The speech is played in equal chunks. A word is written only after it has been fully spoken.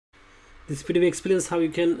This video explains how you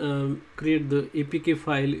can create the APK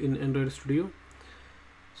file in Android Studio.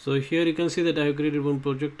 So here you can see that I have created one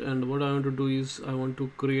project, and what I want to do is I want to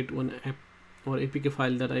create one app or APK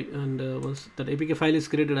file that once that APK file is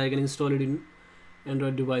created, I can install it in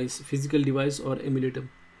Android device, physical device or emulator.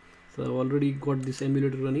 So I've already got this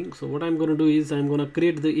emulator running. So what I'm going to do is I'm going to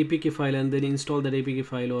create the APK file and then install that APK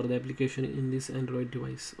file or the application in this Android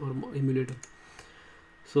device or emulator.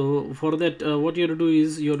 So for that, what you have to do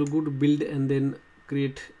is you have to go to build and then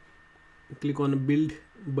click on build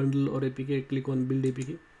bundle or APK, click on build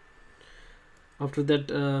APK. After that,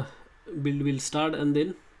 build will start and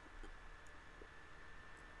then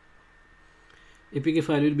APK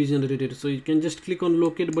file will be generated. So you can just click on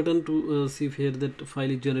locate button to see if here that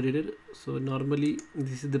file is generated. So normally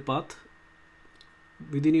this is the path.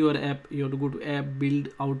 Within your app, you have to go to app, build,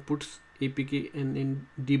 outputs, APK, and in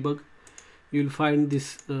debug you will find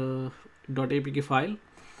this .apk file.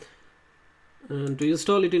 And to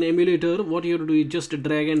install it in emulator, what you have to do is just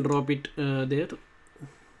drag and drop it there,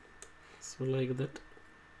 so like that,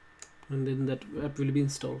 and then that app will be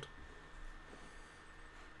installed.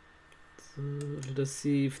 So let us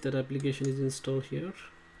see if that application is installed here.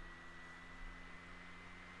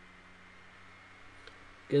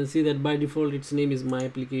 You can see that by default its name is my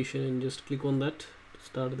application, and just click on that to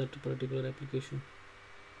start that particular application.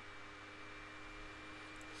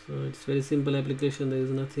 So it's very simple application, there is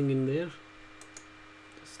nothing in there,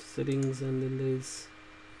 just settings, and then there is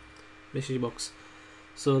message box.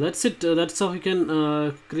 So that's it. That's how you can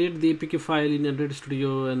create the APK file in Android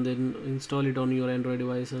Studio and then install it on your Android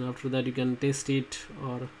device, and after that you can test it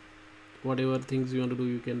or whatever things you want to do,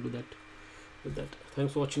 you can do that with that.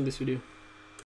 Thanks for watching this video.